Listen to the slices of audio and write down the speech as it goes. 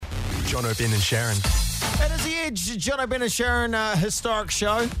Jono, Ben and Sharyn. It is The Edge, Jono, Ben and Sharyn, historic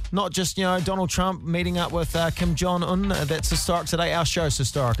show. Not just, Donald Trump meeting up with Kim Jong-un. That's historic today. Our show's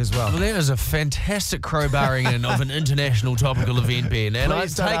historic as well. Well, that is a fantastic crowbarring in of an international topical event, Ben. And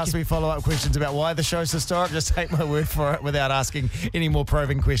Please don't ask me follow-up questions about why the show's historic. Just take my word for it without asking any more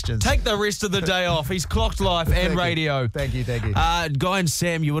probing questions. Take the rest of the day off. He's clocked life and radio. Thank you. Guy and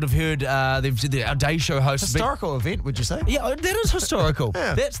Sam, you would have heard our day show host. Historical event, would you say? Yeah, that is historical.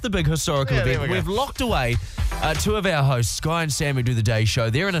 Yeah. That's the big historical event. We've locked away two of our hosts, Guy and Sam, who do the day show.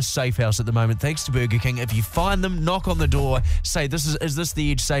 They're in a safe house at the moment, thanks to Burger King. If you find them, knock on the door, say, is this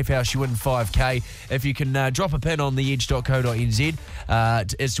the Edge safe house? You win $5,000. If you can drop a pin on theedge.co.nz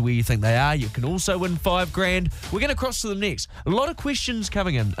as to where you think they are, you can also win $5,000. We're going to cross to the next. A lot of questions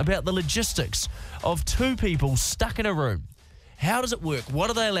coming in about the logistics of two people stuck in a room. How does it work? What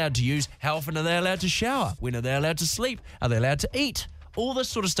are they allowed to use? How often are they allowed to shower? When are they allowed to sleep? Are they allowed to eat? All this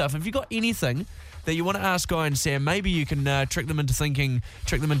sort of stuff. If you've got anything that you want to ask Guy and Sam, maybe you can trick them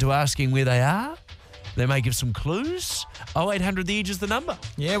into asking where they are. They may give some clues. 0800 The Edge is the number.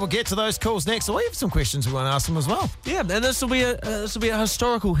 Yeah, we'll get to those calls next. We have some questions we want to ask them as well. Yeah, and this will be a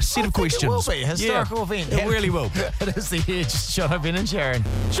historical set of questions. It will be a historical event. It really will. It is The Edge, Jono, Ben and Sharyn.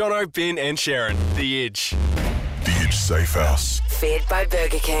 Jono, Ben and Sharyn. The Edge. The Edge Safe House. Fed by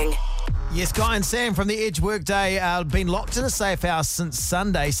Burger King. Yes, Guy and Sam from the Edge Workday been locked in a safe house since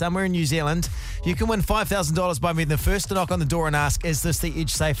Sunday, somewhere in New Zealand. You can win $5,000 by being the first to knock on the door and ask, is this the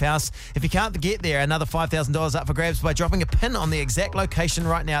Edge safe house? If you can't get there, another $5,000 up for grabs by dropping a pin on the exact location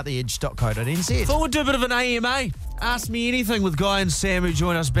right now at theedge.co.nz. Thought we'd do a bit of an AMA. Ask me anything with Guy and Sam who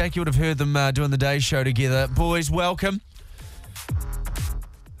join us back. You would have heard them doing the day show together. Boys, welcome.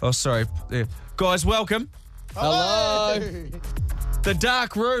 Oh, sorry. Yeah. Guys, welcome. Hello. The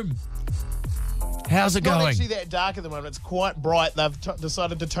dark room. How's it It's not going? actually that dark at the moment. It's quite bright. They've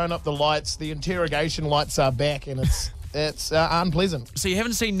decided to turn up the lights. The interrogation lights are back, and it's unpleasant. So you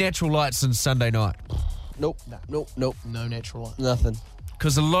haven't seen natural light since Sunday night? Nope. No natural light. Nothing.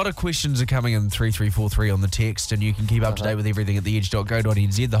 Because a lot of questions are coming in 3343 on the text, and you can keep up to date with everything at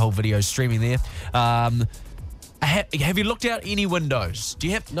theedge.co.nz. The whole video's streaming there. Have you looked out any windows? Do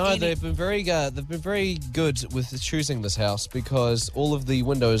you have No, any? they've been very good with choosing this house because all of the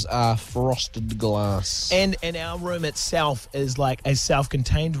windows are frosted glass. And our room itself is like a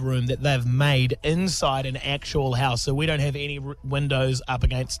self-contained room that they've made inside an actual house, so we don't have any windows up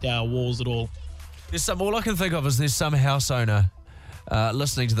against our walls at all. All I can think of is there's some house owner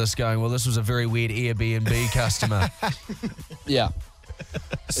listening to this going, well, this was a very weird Airbnb customer. Yeah.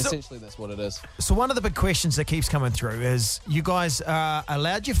 Essentially, that's what it is. So one of the big questions that keeps coming through is you guys are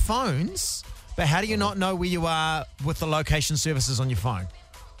allowed your phones, but how do you not know where you are with the location services on your phone?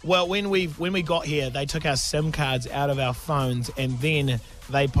 Well, when we got here, they took our SIM cards out of our phones, and then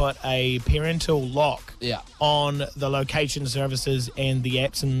they put a parental lock on the location services and the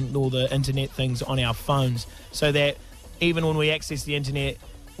apps and all the internet things on our phones, so that even when we access the internet,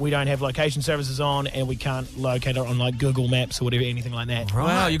 we don't have location services on, and we can't locate it on like Google Maps or whatever, anything like that.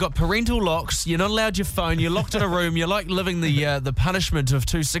 Wow, you got parental locks. You're not allowed your phone. You're locked in a room. You're like living the punishment of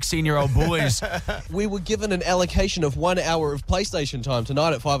two 16-year-old boys. We were given an allocation of 1 hour of PlayStation time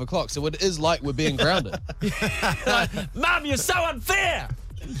tonight at 5 o'clock, so it is like we're being grounded. Mum, you're so unfair.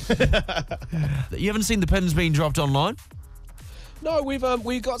 You haven't seen the pins being dropped online? No,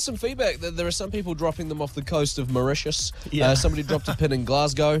 we got some feedback that there are some people dropping them off the coast of Mauritius. Yeah. Somebody dropped a pin in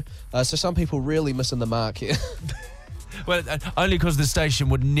Glasgow. So some people really missing the mark here. Well, only because the station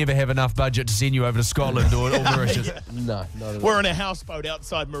would never have enough budget to send you over to Scotland or Mauritius. No, not at all. We're in a houseboat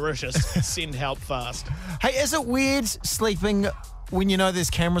outside Mauritius. Send help fast. Hey, is it weird sleeping when you know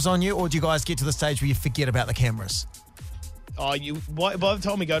there's cameras on you, or do you guys get to the stage where you forget about the cameras? Oh, by the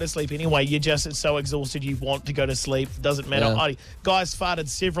time we go to sleep anyway, you're just so exhausted you want to go to sleep. Doesn't matter. Yeah. Guy's farted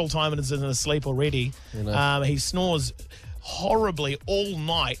several times and is in his sleep already. You know. He snores horribly all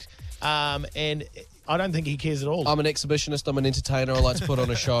night, and I don't think he cares at all. I'm an exhibitionist. I'm an entertainer. I like to put on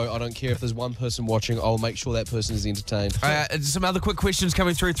a show. I don't care if there's one person watching. I'll make sure that person is entertained. Some other quick questions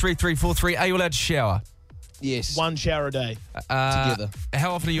coming through 3343. Are you allowed to shower? Yes. One shower a day. Together.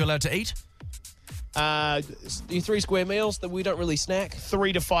 How often are you allowed to eat? You 3 square meals that we don't really snack.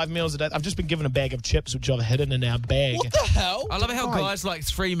 3 to 5 meals a day. I've just been given a bag of chips, which I've hidden in our bag. What the hell? I love how guys like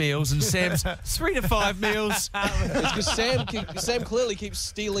 3 meals and Sam's 3 to 5 meals. It's because Sam clearly keeps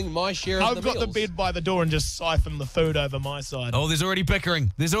stealing my share of I've the got meals. the bed by the door and just siphon the food over my side. Oh, there's already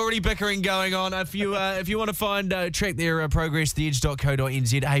bickering. There's already bickering going on. If you want to find track their progress,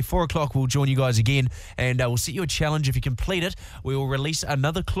 theedge.co.nz. Hey, 4 o'clock we'll join you guys again, and we'll set you a challenge. If you complete it, we will release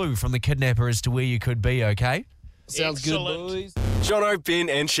another clue from the kidnapper as to where you could be. Okay. Sounds Excellent. good, boys. Jono, Ben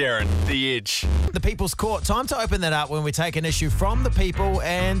and Sharyn, The Edge. The People's Court. Time to open that up when we take an issue from the people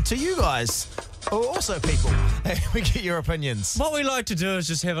and to you guys. Or also people. We get your opinions. What we like to do is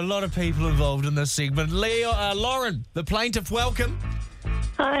just have a lot of people involved in this segment. Lauren, the plaintiff, welcome.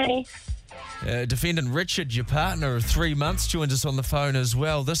 Hi. Defendant Richard, your partner of 3 months, joins us on the phone as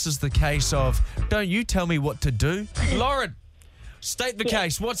well. This is the case of, don't you tell me what to do. Lauren, state the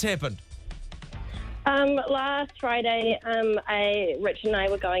case. What's happened? Last Friday, Rich and I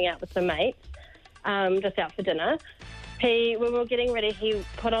were going out with some mates, just out for dinner. When we were getting ready, he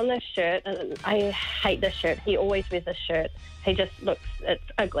put on this shirt, and I hate this shirt. He always wears this shirt. It's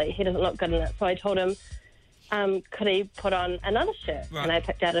ugly. He doesn't look good in it. So I told him, could he put on another shirt? Right. And I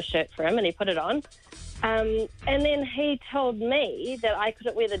picked out a shirt for him, and he put it on. And then he told me that I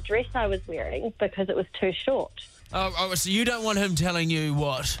couldn't wear the dress I was wearing because it was too short. Oh, so you don't want him telling you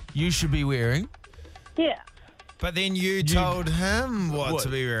what you should be wearing? Yeah. But then you told him what to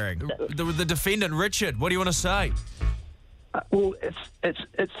be wearing. The defendant, Richard, what do you want to say? Well, it's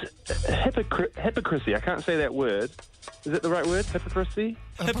hypocrisy. I can't say that word. Is it the right word? Hypocrisy?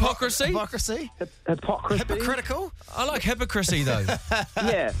 Hypocrisy? Hypocrisy? Hypocrisy? Hypocritical? I like hypocrisy, though.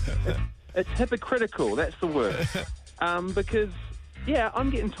 Yeah. It's hypocritical. That's the word. Because, I'm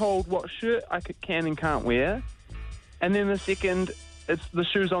getting told what shirt I can and can't wear. And then the second, it's the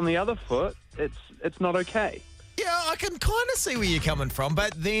shoes on the other foot. It's not okay. Yeah, I can kind of see where you're coming from,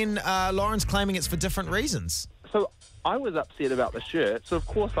 but then Lauren's claiming it's for different reasons. So I was upset about the shirt, so of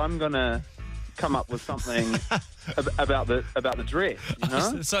course I'm going to come up with something about the dress, you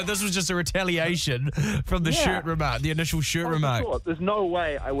know? So this was just a retaliation from the shirt remark, the initial shirt remark. Sure. There's no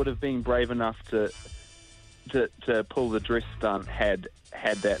way I would have been brave enough to pull the dress stunt had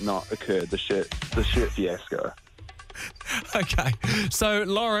that not occurred, the shirt fiasco. Okay, so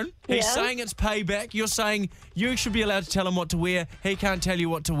Lauren, he's saying it's payback. You're saying you should be allowed to tell him what to wear. He can't tell you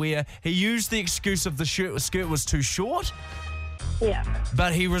what to wear. He used the excuse of the skirt was too short. Yeah.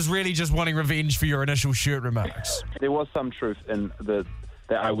 But he was really just wanting revenge for your initial shirt remarks. There was some truth in that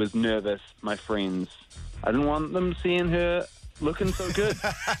I was nervous, my friends. I didn't want them seeing her looking so good.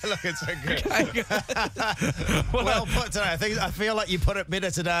 Looking so good. Well put today. I feel like you put it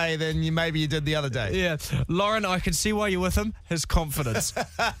better today than maybe you did the other day. Yeah. Lauren, I can see why you're with him. His confidence.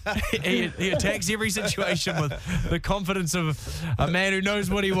 he attacks every situation with the confidence of a man who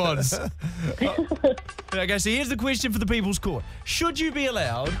knows what he wants. Okay, so here's the question for the People's Court. Should you be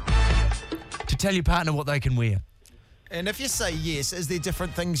allowed to tell your partner what they can wear? And if you say yes, is there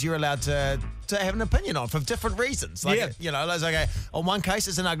different things you're allowed to have an opinion on for different reasons? Like, you know, it's okay. On one case,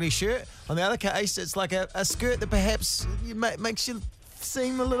 it's an ugly shirt. On the other case, it's like a skirt that perhaps makes you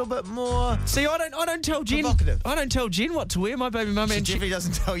seem a little bit more. See, I don't tell Jen. Provocative. I don't tell Jen what to wear. My baby mum She and definitely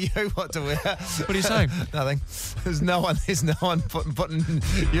doesn't tell you what to wear. What are you saying? Nothing. There's no one putting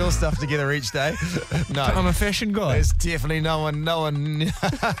your stuff together each day. No. I'm a fashion guy. There's definitely no one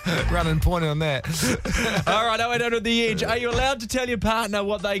running point on that. All right, I went on the edge. Are you allowed to tell your partner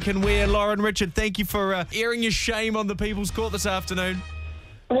what they can wear? Lauren, Richard, thank you for airing your shame on the People's Court this afternoon.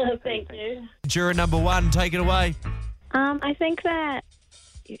 Thank you. Juror number 1, take it away. I think that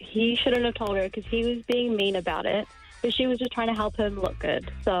he shouldn't have told her because he was being mean about it, but she was just trying to help him look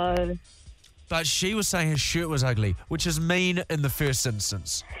good. So. But she was saying his shirt was ugly, which is mean in the first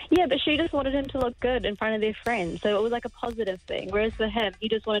instance. Yeah, but she just wanted him to look good in front of their friends, so it was like a positive thing. Whereas for him, he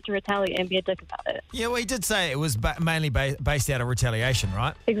just wanted to retaliate and be a dick about it. Yeah, well, he did say it was mainly based out of retaliation,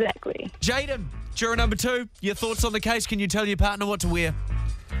 right? Exactly. Jaden, juror number 2, your thoughts on the case? Can you tell your partner what to wear?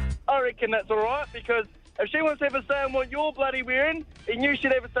 I reckon that's all right, because if she wants to have a say on what you're bloody wearing, then you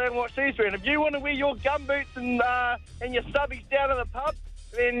should have a say on what she's wearing. If you want to wear your gumboots and your subbies down in the pub,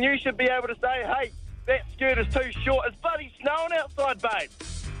 then you should be able to say, hey, that skirt is too short. It's bloody snowing outside, babe.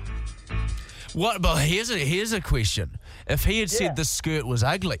 What? But here's a question. If he had said the skirt was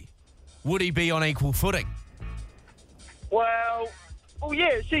ugly, would he be on equal footing? Well,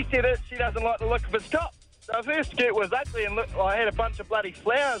 yeah, she said it. She doesn't like the look of his top. So if her skirt was ugly and I had a bunch of bloody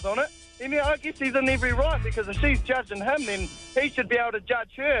flowers on it, then I guess he's in every right, because if she's judging him, then he should be able to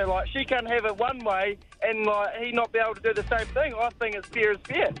judge her. Like, she can't have it one way and he not be able to do the same thing. I think it's fair as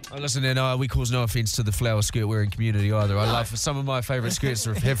fair. Oh, listen, and we cause no offence to the flower skirt wearing community either. I love some of my favourite skirts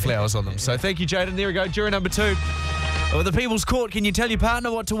have flowers on them. So thank you, Jaden. There we go. Juror number 2. With the People's Court, can you tell your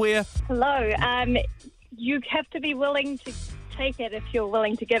partner what to wear? Hello. You have to be willing to take it if you're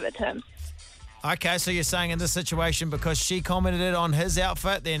willing to give it to him. Okay, so you're saying in this situation, because she commented on his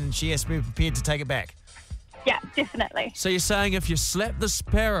outfit, then she has to be prepared to take it back? Yeah, definitely. So you're saying if you slap the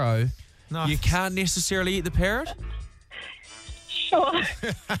sparrow, you can't necessarily eat the parrot? Sure.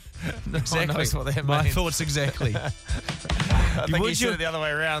 Exactly. Knows what that My means. thoughts exactly. I think you said it the other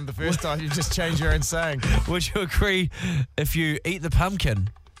way around the first time. You just changed your own saying. Would you agree if you eat the pumpkin,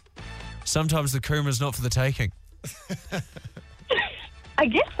 sometimes the cream is not for the taking? I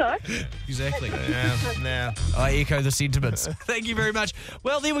guess so. Exactly. Yeah. I echo the sentiments. Thank you very much.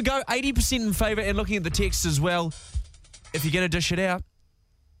 Well, there we go. 80% in favour, and looking at the text as well, if you're going to dish it out,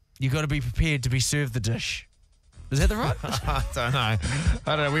 you've got to be prepared to be served the dish. Is that the right? I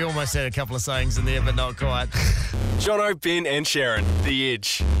don't know. We almost had a couple of sayings in there, but not quite. Jono, Ben and Sharyn, The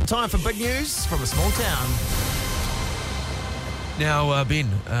Edge. Time for big news from a small town. Now, Ben,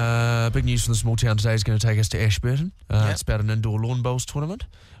 big news from the small town today is going to take us to Ashburton. It's about an indoor lawn bowls tournament.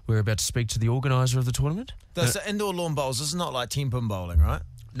 We're about to speak to the organiser of the tournament. So indoor lawn bowls, this is not like 10-pin bowling, right?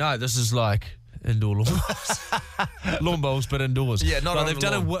 No, this is like indoor lawn bowls. Lawn bowls, but indoors. Yeah, not on they've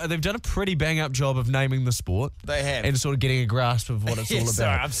the lawn. they've done a pretty bang-up job of naming the sport. They have. And sort of getting a grasp of what it's all about.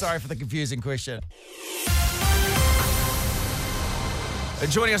 Sorry, I'm sorry for the confusing question.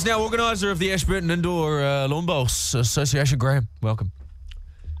 Joining us now, organiser of the Ashburton Indoor Lawn Bowls Association, Graham. Welcome.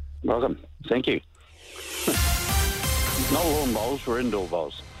 Welcome. Thank you. Not lawn bowls, we're indoor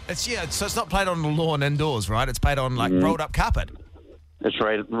bowls. So it's not played on the lawn indoors, right? It's played on like rolled up carpet. It's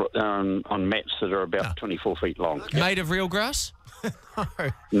rated on mats that are about 24 feet long. Made of real grass?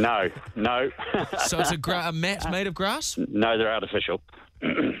 No. So it's a mat made of grass? No, they're artificial.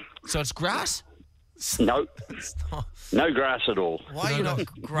 So it's grass? No. No grass at all. Why are you not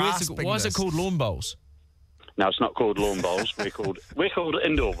grasping Why is it this? called lawn bowls? No, it's not called lawn bowls. We're called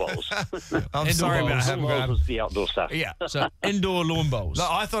indoor bowls. I'm Indoor sorry about bowls. him, Lawn Graham. bowls is the outdoor stuff. Yeah. So indoor lawn bowls. No,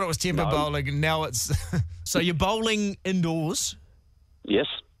 I thought it was timber bowling, and now it's... So you're bowling indoors Yes.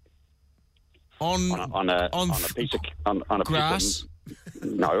 on On a piece of grass?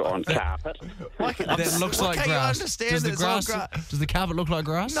 No, on carpet. That looks like Can't you grass. understand Does the it's all grass? Does the carpet look like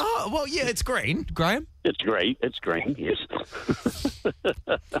grass? No, well, yeah, it's green. Graham? It's great. It's green. Yes.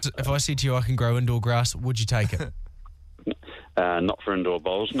 If I said to you I can grow indoor grass, would you take it? Not for indoor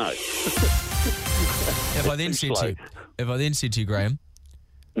bowls. No. If I then said to you, Graham,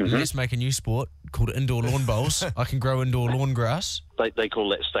 let's make a new sport called indoor lawn bowls. I can grow indoor lawn grass. They call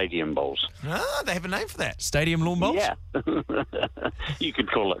that stadium bowls. Ah, they have a name for that. Stadium lawn bowls? Yeah. You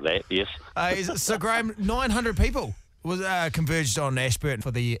could call it that, yes. So, Graham, 900 people was converged on Ashburton for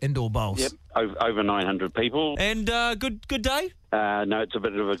the indoor bowls. Yep, over 900 people. And good day? No, it's a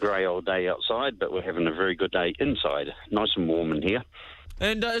bit of a grey old day outside, but we're having a very good day inside. Nice and warm in here.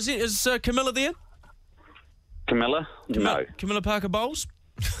 And is Camilla there? Camilla? No. Camilla Parker Bowles?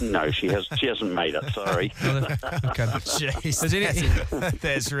 No, she hasn't made it, sorry. Okay. Jeez,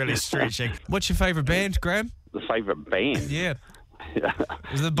 that's really stretching. What's your favourite band, Graham? The favourite band? Yeah.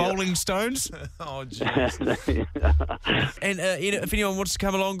 Is it the Bowling Stones? Oh, jeez. And if anyone wants to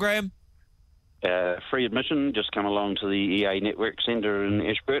come along, Graham? Free admission, just come along to the EA Network Centre in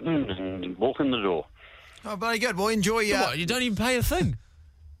Ashburton and walk in the door. Oh, very good. Well, enjoy your... What, you don't even pay a thing?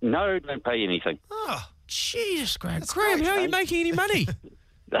 No, don't pay anything. Oh, Jesus, Graham. That's Graham, great, how are you mate. making any money?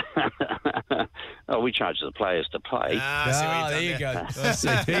 Oh, we charge the players to play. There you go. I see.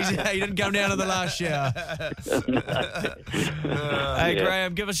 You didn't come down to the last shower. Hey, Yeah.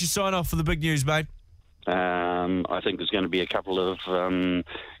 Graham, give us your sign-off for the big news, mate. I think there's going to be a couple of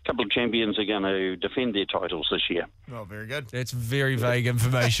champions are going to defend their titles this year. Oh, very good. That's very vague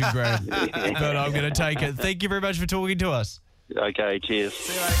information, Graham, but I'm going to take it. Thank you very much for talking to us. Okay, cheers.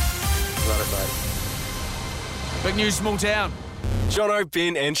 See you later. Right, bye. Big news, small town. Jono,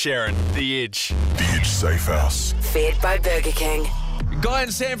 Ben and Sharyn, The Edge. The Edge Safe House. Fed by Burger King. Guy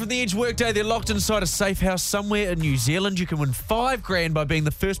and Sam from the Edge Workday, they're locked inside a safe house somewhere in New Zealand. You can win $5,000 by being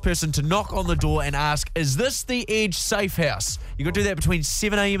the first person to knock on the door and ask, is this the Edge Safe House? You got to do that between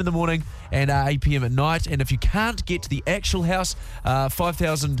 7 a.m. in the morning and 8 p.m. at night. And if you can't get to the actual house,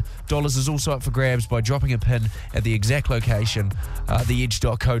 $5,000 is also up for grabs by dropping a pin at the exact location,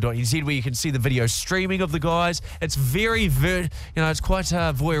 theedge.co.nz, where you can see the video streaming of the guys. It's very, it's quite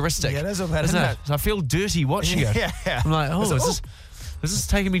voyeuristic. Yeah, it is a bit, isn't isn't it? So I feel dirty watching it. Yeah. I'm like, is this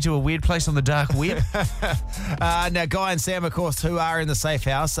taking me to a weird place on the dark web? Now, Guy and Sam, of course, who are in the safe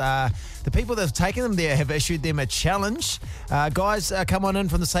house, the people that have taken them there have issued them a challenge. Guys, come on in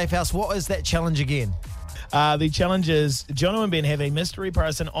from the safe house. What is that challenge again? The challenge is Jono and Ben have a mystery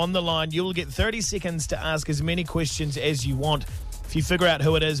person on the line. You will get 30 seconds to ask as many questions as you want. If you figure out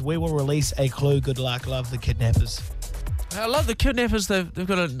who it is, we will release a clue. Good luck. Love the kidnappers. I love the kidnappers. They've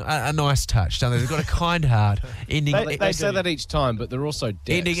got a nice touch, don't they? They've got a kind heart. Ending. They say that each time, but they're also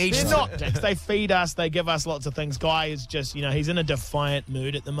dicks. Ending each They're time. not dicks. They feed us. They give us lots of things. Guy is just, he's in a defiant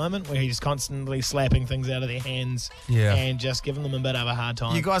mood at the moment where he's constantly slapping things out of their hands and just giving them a bit of a hard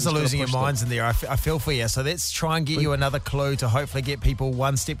time. You guys are losing your minds them. in there. I feel for you. So let's try and get you another clue to hopefully get people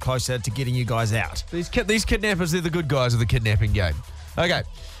one step closer to getting you guys out. These kidnappers, they're the good guys of the kidnapping game. Okay,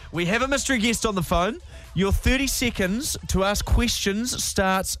 we have a mystery guest on the phone. Your 30 seconds to ask questions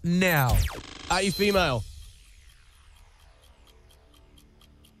starts now. Are you female?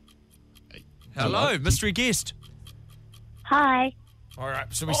 Hello, mystery guest. Hi. All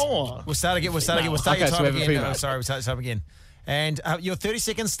right, so we'll start again. We'll start your Okay, time so we have a again. female. No, sorry, we'll start time again. And your 30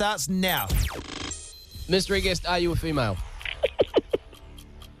 seconds starts now. Mystery guest, are you a female?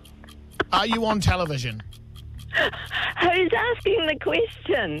 Are you on television? Who's asking the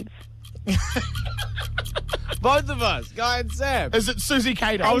questions? Both of us, Guy and Sam. Is it Susie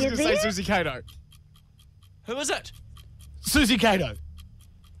Cato? I was you going to say there? Susie Cato. Who is it? Susie Cato.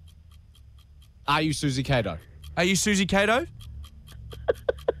 Are you Susie Cato? Are you Susie Cato?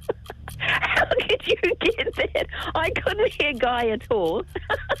 How did you get that? I couldn't hear Guy at all.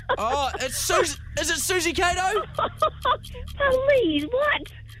 Oh, it's Susie. Is it Susie Cato? Please, what?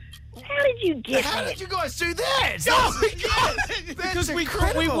 How did you get How that? did you guys do that? Oh, my God. Because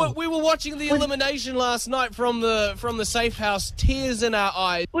we were watching the elimination last night from the safe house, tears in our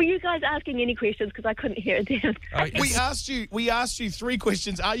eyes. Were you guys asking any questions? Because I couldn't hear it then. We asked you 3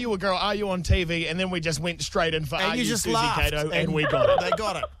 questions. Are you a girl? Are you on TV? And then we just went straight in for And Are you you just Susie laughed, Cato? And we got it. They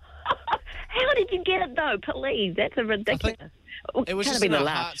got it. How did you get it though? Please, that's a ridiculous. It was Can't just have in been our a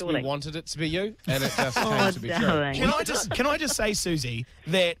laugh, hearts. surely. We wanted it to be you, and it just came Oh, to be darling. true. Can I just say, Susie,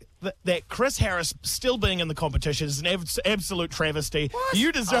 that Chris Harris still being in the competition is an absolute travesty.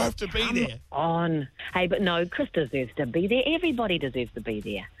 You deserve to be there. On. Hey, but no, Chris deserves to be there. Everybody deserves to be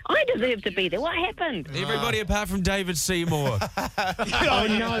there. I deserve to be there. What happened? Everybody apart from David Seymour. Oh,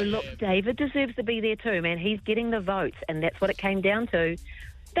 no, look, David deserves to be there too, man. He's getting the votes, and that's what it came down to.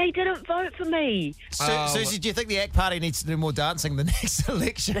 They didn't vote for me. Susie, do you think the ACT Party needs to do more dancing the next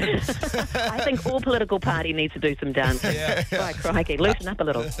election? I think all political party needs to do some dancing. By crikey, loosen up a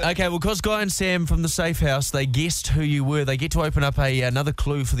little. Okay, well, because Guy and Sam from the Safe House, they guessed who you were. They get to open up another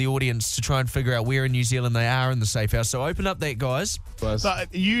clue for the audience to try and figure out where in New Zealand they are in the Safe House. So open up that, guys.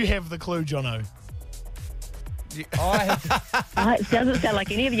 But you have the clue, Jono. It doesn't sound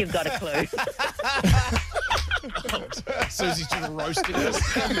like any of you've got a clue. Susie's just roasting us.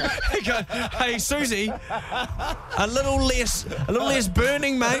 Hey, Susie, a little less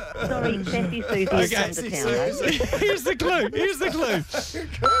burning, mate. Sorry, Sassy Susie has come to town. Right? Here's the clue.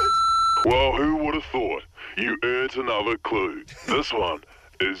 Well, who would have thought? You earned another clue. This one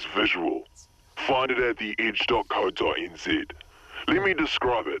is visual. Find it at theedge.co.nz. Let me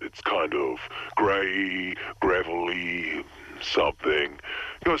describe it. It's kind of grey, gravelly, something.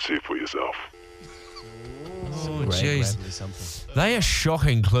 Go see it for yourself. Oh, jeez. They are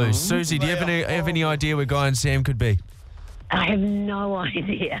shocking clues. Susie, do you have any idea where Guy and Sam could be? I have no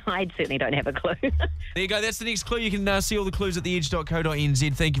idea. I certainly don't have a clue. There you go. That's the next clue. You can see all the clues at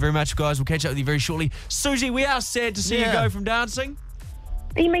theedge.co.nz. Thank you very much, guys. We'll catch up with you very shortly. Susie, we are sad to see you go from dancing.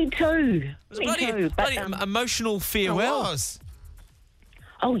 Me too. It was a bloody emotional farewell.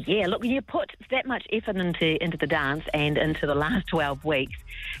 Oh, yeah. Look, you put that much effort into the dance and into the last 12 weeks,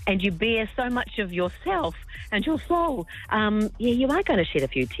 and you bear so much of yourself and your soul. You are going to shed a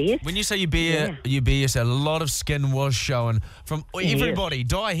few tears. When you say you bear yourself, a lot of skin was showing from everybody.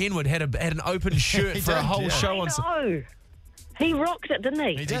 Di Henwood had an open shirt for a whole show on. No. He rocked it, didn't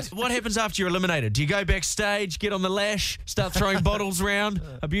he? He did. What happens after you're eliminated? Do you go backstage, get on the lash, start throwing bottles around,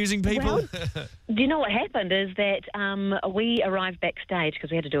 abusing people? Well, do you know what happened is that we arrived backstage because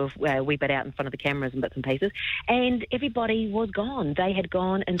we had to do a wee bit out in front of the cameras and bits and pieces, and everybody was gone. They had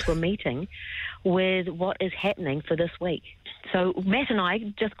gone into a meeting with what is happening for this week. So Matt and I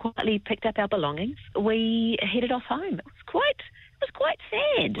just quietly picked up our belongings. We headed off home. It was quite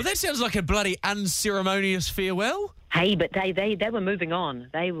sad. Well, that sounds like a bloody unceremonious farewell. Hey, but they were moving on.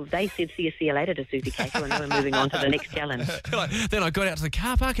 They said see you later to Susie Cato, and they were moving on to the next challenge. Then I got out to the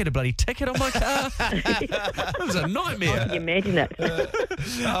car park, had a bloody ticket on my car. It was a nightmare. Can you imagine it?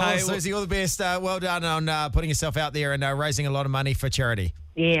 Hey, Susie, all the best. Well done on putting yourself out there and raising a lot of money for charity.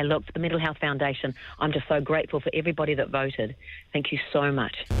 Yeah, look, for the Mental Health Foundation, I'm just so grateful for everybody that voted. Thank you so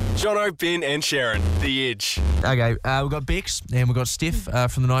much. Jono, Ben and Sharyn, The Edge. Okay, we've got Bex and we've got Steph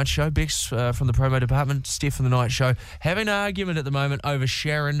from the night show. Bex from the promo department, Steph from the night show. Having an argument at the moment over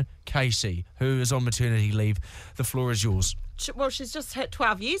Sharyn Casey, who is on maternity leave. The floor is yours. she's just hit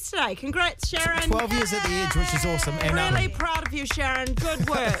 12 years today. Congrats, Sharyn. 12 years at the Edge, which is awesome. And, really proud of you, Sharyn. Good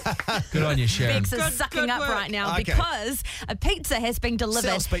work. Good on you, Sharyn. Bex is sucking up right now because a pizza has been delivered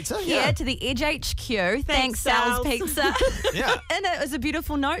Sal's Pizza, here to the Edge HQ. Thanks, Sal's Pizza. Yeah. And it was a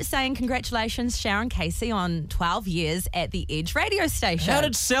beautiful note saying, congratulations, Sharyn Casey, on 12 years at the Edge radio station. How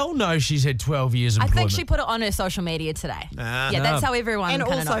did Sal know she's had 12 years I employment? think she put it on her social media today. Ah. Yeah, that's how everyone And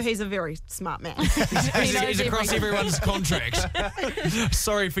kinda also, knows. he's a very smart man. He's across everyone's contracts.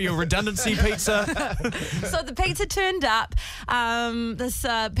 Sorry for your redundancy, pizza. So the pizza turned up. This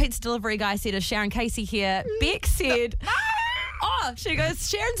pizza delivery guy said, is Sharyn Casey here? Beck said... Oh, she goes,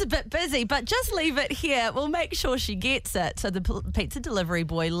 Sharyn's a bit busy, but just leave it here. We'll make sure she gets it. So the pizza delivery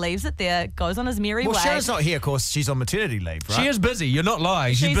boy leaves it there, goes on his merry way. Well, Sharon's not here, of course. She's on maternity leave, right? She is busy. You're not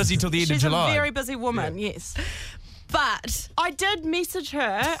lying. She's busy till the end of July. She's a very busy woman, yes. But I did message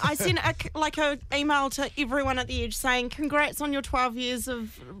her. I sent a email to everyone at the Edge saying, congrats on your 12 years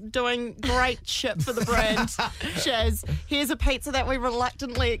of doing great shit for the brand, Shaz. Here's a pizza that we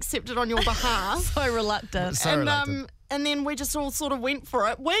reluctantly accepted on your behalf. So reluctant. And then we just all sort of went for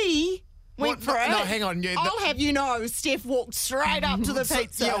it. We went for it. No, hang on. I'll have you know, Steph walked straight up to the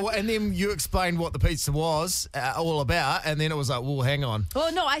pizza. Yeah, and then you explained what the pizza was all about, and then it was like, well, hang on.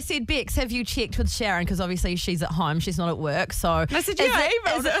 Well, no, I said, Bex, have you checked with Sharyn? Because obviously she's at home, she's not at work. So I said, yeah,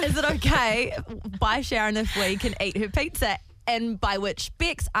 is it okay by Sharyn if we can eat her pizza? And by which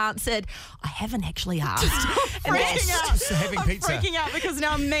Bex answered, I haven't actually asked. I'm pizza. freaking out because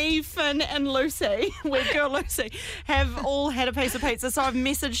now me, Finn and Lucy, weird girl Lucy, have all had a piece of pizza. So I've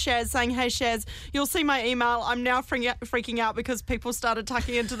messaged Shaz saying, hey Shaz, you'll see my email. I'm now freaking out because people started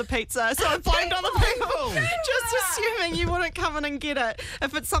tucking into the pizza. So I blamed other people. Just assuming you wouldn't come in and get it.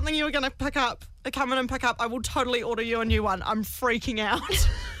 If it's something you were going to come in and pick up, I will totally order you a new one. I'm freaking out.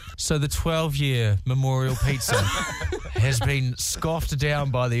 So the 12-year memorial pizza has been scoffed down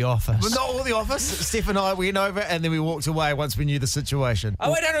by the office. Well, not all the office. Steph and I went over and then we walked away once we knew the situation.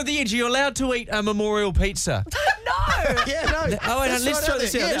 Oh, wait, under the Edge, you're allowed to eat a memorial pizza. No! Yeah, no. Oh, wait, let's try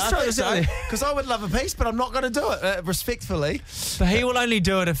this out. Let's try this out. Because I would love a piece, but I'm not going to do it, respectfully. But he will only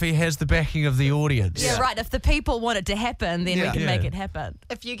do it if he has the backing of the audience. Yeah, right. If the people want it to happen, then we can make it happen.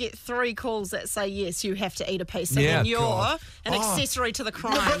 If you get 3 calls that say yes, you have to eat a pizza, Yeah, and you're God. an accessory to the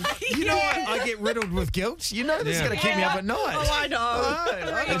crime. You know what? I get riddled with guilt. You know this is going to keep me up at night. Oh, I know.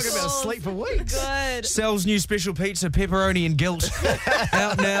 I'm not going to be able to sleep for weeks. Good. Sal's new special pizza, pepperoni and guilt.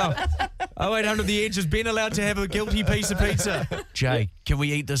 Out now. 0800 The Edge. Has been allowed to have a guilty piece of pizza. Jay, can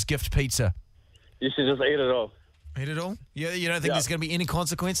we eat this gift pizza? You should just eat it all. Eat it all? You don't think there's going to be any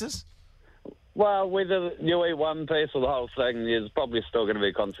consequences? Well, whether you eat one piece or the whole thing, there's probably still going to be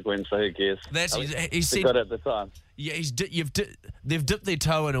a consequence, so who cares? He said, good at the time. Yeah, they've dipped their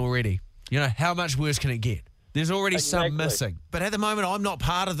toe in already. You know, how much worse can it get? There's already some missing. But at the moment, I'm not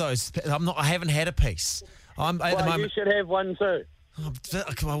part of those. I haven't had a piece. At the moment, you should have one too.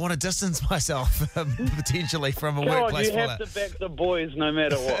 I want to distance myself potentially from a workplace. You have to back the boys no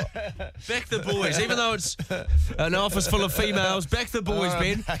matter what. Back the boys, even though it's an office full of females. Back the boys,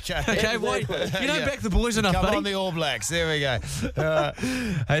 Ben. Okay, wait. You don't back the boys enough, Come buddy. on, the All Blacks. There we go.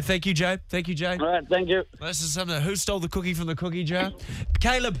 Hey, thank you, Jay. Thank you, Jay. All right, thank you. This is something. Who stole the cookie from the cookie jar?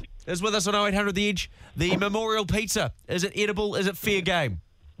 Caleb is with us on 0800 The Edge. The memorial pizza. Is it edible? Is it fair game?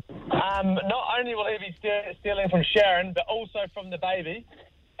 Not only will he be stealing from Sharyn, but also from the baby.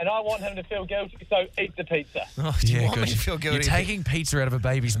 And I want him to feel guilty, so eat the pizza. Oh, do you want me to feel guilty? You're taking pizza out of a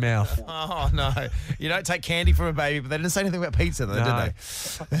baby's mouth. Oh, no. You don't take candy from a baby, but they didn't say anything about pizza, though, did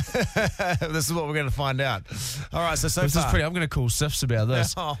they? This is what we're going to find out. All right, so this far. is pretty. I'm going to call Sifs about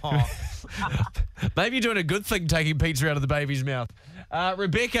this. Maybe you're doing a good thing taking pizza out of the baby's mouth.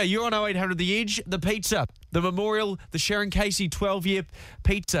 Rebecca, you're on 0800 The Edge. The pizza, the memorial, the Sharyn Casey 12-year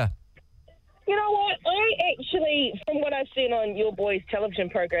pizza. You know what? I actually, from what I've seen on your boys' television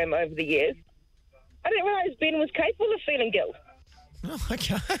program over the years, I didn't realise Ben was capable of feeling guilt. Oh,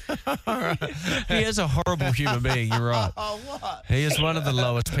 okay. All right. He is a horrible human being, you're right. Oh, what? He is one of the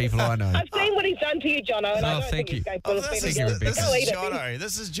lowest people I know. I've seen what he's done to you, Jono, and I don't think he's capable of feeling guilt. This is Jono.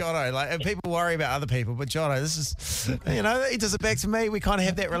 This is Jono. Like, and people worry about other people, but Jono, this is, he does it back to me. We kind of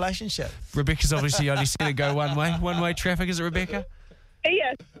have that relationship. Rebecca's obviously only seen it go one way. One-way traffic, is it, Rebecca?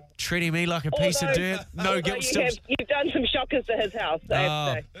 Yes. Treating me like a piece of dirt. No guilt still. You've done some shockers to his house, I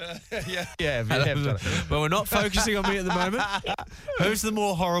have to say. Yeah, you have done it. But we're not focusing on me at the moment. Who's the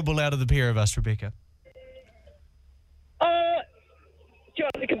more horrible out of the pair of us, Rebecca? Do you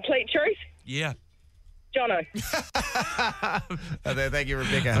want the complete truth? Yeah. Jono. Thank you,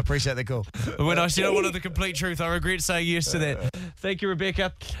 Rebecca. I appreciate the call. When I said I wanted the complete truth, I regret saying yes to that. Thank you,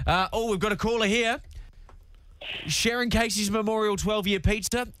 Rebecca. We've got a caller here. Sharyn Casey's Memorial 12-year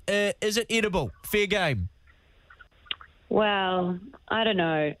pizza, is it edible? Fair game. Well, I don't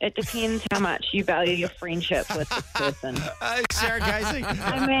know. It depends how much you value your friendship with this person. Sharyn Casey.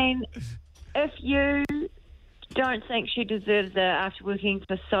 I mean, if you don't think she deserves it after working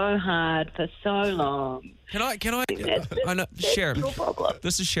for so hard for so long. Can I know, Sharyn, your problem.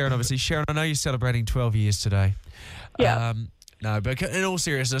 this is Sharyn, obviously. Sharyn, I know you're celebrating 12 years today. Yeah. No, but in all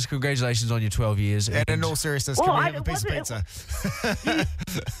seriousness, congratulations on your 12 years. And in all seriousness, Well, can we I- have a piece of pizza?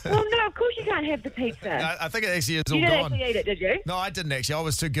 Well, no, of course you can't have the pizza. I think it actually is all You didn't gone. actually eat it, did you? No, I didn't actually. I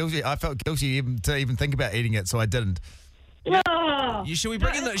was too guilty. I felt guilty to even think about eating it, so I didn't. No. Should we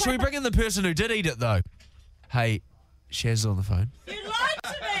bring in the person who did eat it though? Hey, Shaz's on the phone. You lied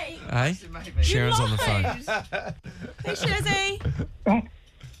to me. Hey, Sharon's on the phone. Hey, Shazzy.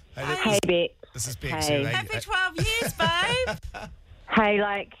 Hey, Beck. This is Beck. Hey. Happy 12 years, babe. Hey,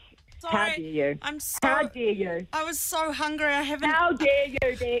 like, how Sorry. dare you? I'm so. How dare you? I was so hungry. I haven't. How dare you,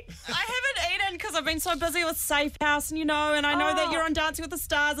 Beck? I haven't eaten because I've been so busy with Safe House, and and I know that you're on Dancing with the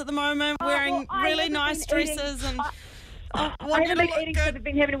Stars at the moment, wearing well, I really haven't nice been eating. dresses, and I want you haven't to been look eating good. because I've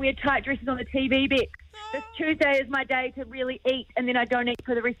been having to wear tight dresses on the TV, Beck. This Tuesday is my day to really eat, and then I don't eat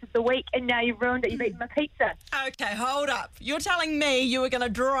for the rest of the week, and now you've ruined it. You've eaten my pizza. Okay, hold up. You're telling me you were going to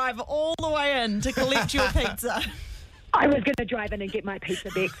drive all the way in to collect your pizza? I was going to drive in and get my pizza,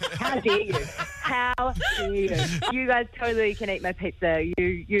 Beck. How dare you? How dare you? You guys totally can eat my pizza.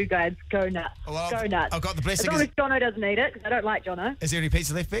 You guys go nuts. Well, go nuts. I've got the blessing. As long as Jono doesn't eat it, because I don't like Jono. Is there any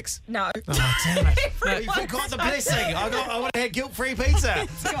pizza left, Bex? No. Oh, damn it. You forgot the blessing. I would have had guilt-free pizza.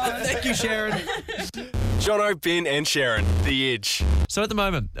 Thank you, Sharyn. Jono, Ben and Sharyn, The Edge. So at the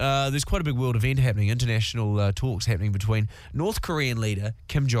moment, there's quite a big world event happening, international talks happening between North Korean leader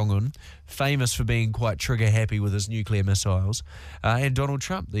Kim Jong-un, famous for being quite trigger-happy with his nuclear missiles, and Donald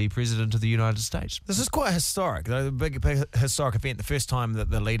Trump, the President of the United States. This is quite historic, though, a big historic event, the first time that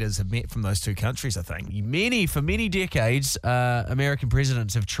the leaders have met from those two countries, I think. For many decades, American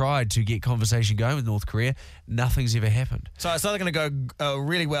presidents have tried to get conversation going with North Korea. Nothing's ever happened. So it's either going to go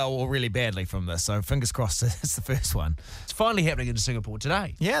really well or really badly from this, so fingers crossed it's the first one. It's finally happening in Singapore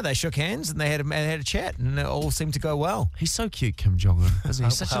today. Yeah, they shook hands and they had a chat, and it all seemed to go well. He's so cute, Kim Jong-un, isn't he?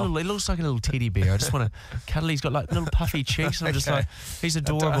 He's Oh, he looks like a little teddy bear. I just want to cuddle. He's got like little puffy cheeks, and I'm just like, he's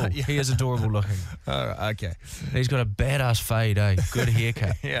adorable. Yeah. He is adorable looking. Okay. He's got a badass fade, eh? Good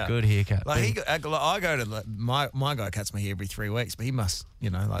haircut. Yeah. Good haircut. Like I go to my guy cuts my hair every 3 weeks, but he must,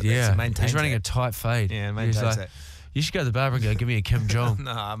 Yeah, maintain. he's running a tight fade. Yeah, He's maintains like, that. you should go to the barber and go, give me a Kim Jong.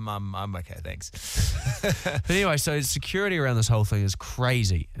 No, I'm okay, thanks. But anyway, so security around this whole thing is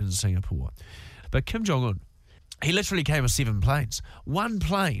crazy in Singapore. But Kim Jong-un, he literally came with 7 planes. One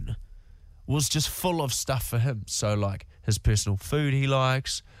plane was just full of stuff for him. So like his personal food he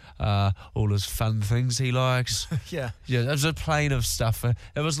likes, all his fun things he likes. Yeah. Yeah, it was a plane of stuff.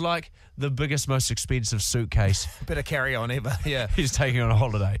 It was like the biggest, most expensive suitcase. Bit of carry on ever, yeah. He's taking on a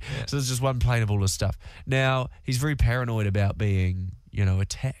holiday. Yeah. So there's just one plane of all his stuff. Now, he's very paranoid about being,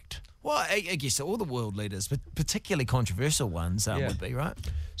 attacked. Well, I guess all the world leaders, but particularly controversial ones, would be, right?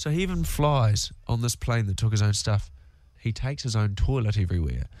 So he even flies on this plane that took his own stuff. He takes his own toilet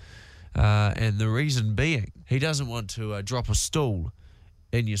everywhere. And the reason being, he doesn't want to drop a stool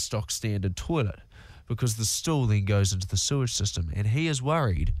in your stock standard toilet because the stool then goes into the sewage system. And he is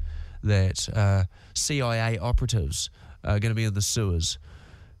worried that CIA operatives are going to be in the sewers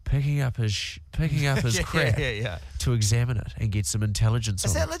picking up his crap to examine it and get some intelligence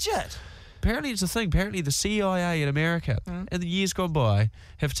Is on that it. legit? Apparently it's a thing. Apparently the CIA in America in the years gone by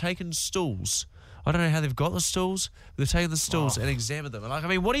have taken stools. I don't know how they've got the stools, but they've taken the stools and examined them. Like, I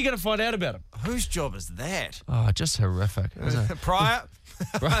mean, what are you going to find out about them? Whose job is that? Oh, just horrific. Isn't it? Prior?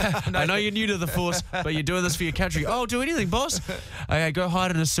 Right. I know you're new to the force, but you're doing this for your country. Oh, do anything, boss. Okay, go hide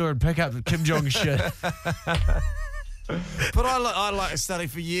in a sewer and pick up Kim Jong shit. But I like to study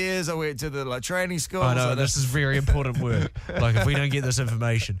for years. I went to the training schools. I know, this is very important work. Like, if we don't get this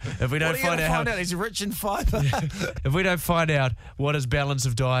information, if we don't find out he's rich in fibre. If we don't find out what his balance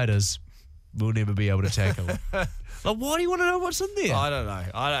of diet is, we'll never be able to tackle it. Like, why do you want to know what's in there? I don't know.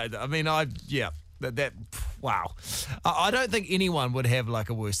 Wow. I don't think anyone would have like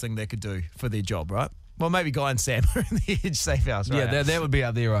a worse thing they could do for their job, right? Well, maybe Guy and Sam are in the Edge Safe House, right? Yeah, that would be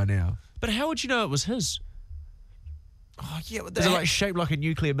up there right now. But how would you know it was his? Oh, yeah. Is it like shaped like a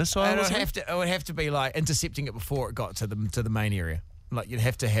nuclear missile? It would have to be like intercepting it before it got to the main area. Like you'd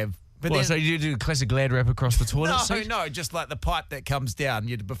have to have But so you do a classic glad wrap across the toilet seat? No, just like the pipe that comes down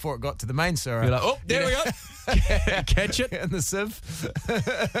before it got to the main sewer. You're like, oh, there we go. Catch it. And the sieve.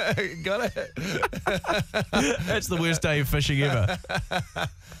 Got it. That's the worst day of fishing ever.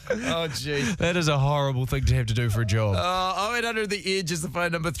 Oh, geez. That is a horrible thing to have to do for a job. 0800 The Edge is the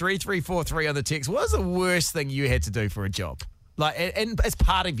phone number, 3343 on the text. What was the worst thing you had to do for a job? Like, and as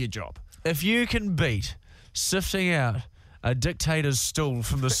part of your job? If you can beat sifting out a dictator's stool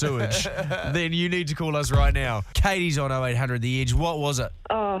from the sewage, then you need to call us right now. Katie's on 0800 The Edge. What was it?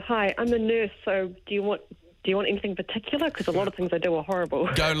 Oh, hi. I'm a nurse, so do you want anything particular? Because a lot of things I do are horrible.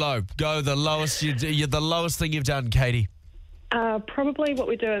 Go low. Go the lowest. You're the lowest thing you've done, Katie. Probably what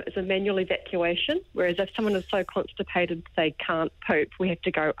we do is a manual evacuation, whereas if someone is so constipated they can't poop, we have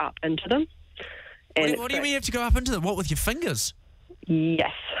to go up into them. What do you mean you have to go up into them? What, with your fingers?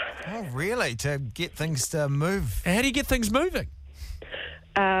 Yes. Oh, really? To get things to move? How do you get things moving?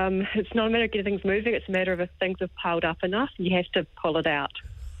 It's not a matter of getting things moving, it's a matter of if things have piled up enough, you have to pull it out.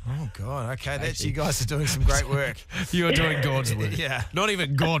 Oh, God. Okay, that's you guys are doing some great work. You are doing God's work. Yeah. Not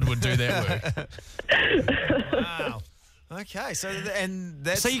even God would do that work. Wow. Okay, so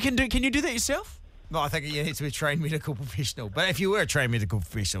So can you do that yourself? No, I think you need to be a trained medical professional. But if you were a trained medical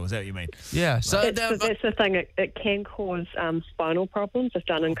professional, is that what you mean? Yeah. So that's the thing. It can cause spinal problems if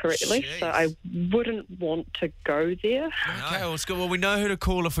done incorrectly. So I wouldn't want to go there. Okay, well, we know who to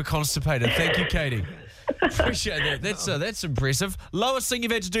call if we're constipated. Thank you, Katie. Appreciate that. That's impressive. Lowest thing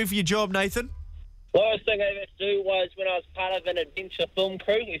you've had to do for your job, Nathan? Lowest thing I had to do was when I was part of an adventure film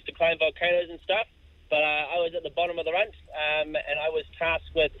crew. We used to climb volcanoes and stuff. But I was at the bottom of the rung, and I was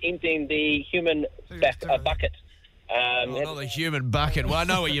tasked with emptying the human bucket. Not the human bucket. Well, I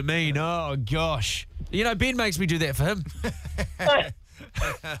know what you mean. Oh, gosh. You know, Ben makes me do that for him.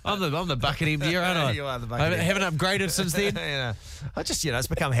 I'm the bucket emptier, aren't I? You are the bucket I haven't upgraded since then. Yeah. I just, it's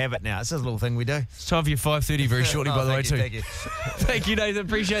become habit now. It's just a little thing we do. It's time for your 5:30 very shortly, by the way, too. Thank you. Thank you, Nathan.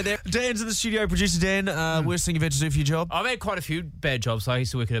 Appreciate that. Dan's in the studio. Producer Dan, worst thing you've had to do for your job? I've had quite a few bad jobs. I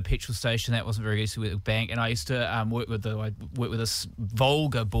used to work at a petrol station. That wasn't very good. I used to work at a bank. And I used to work with this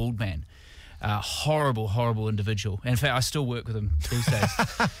vulgar bald man. Horrible individual. In fact, I still work with him these days.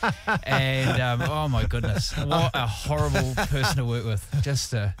 And oh my goodness, what a horrible person to work with.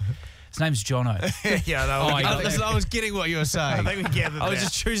 Just his name's Jono. Yeah, no, I was getting what you were saying. I think we gathered I was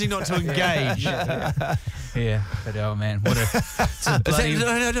just choosing not to engage. Yeah, but oh man, what a bloody...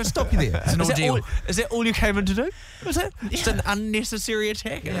 No, stop you there. It's an ordeal. Is that all you came in to do? Was that just an unnecessary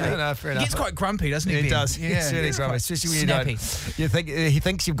attack? Yeah, no, fair enough. He gets quite grumpy, doesn't he? He does. Yeah, He's really grumpy, especially when snappy. you think he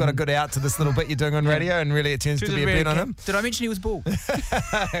thinks you've got a good out to this little bit you're doing on radio, and really it turns to be a bet on him. Did I mention he was bald?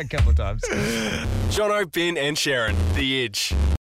 A couple of times. Jono, Ben and Sharyn, The Edge.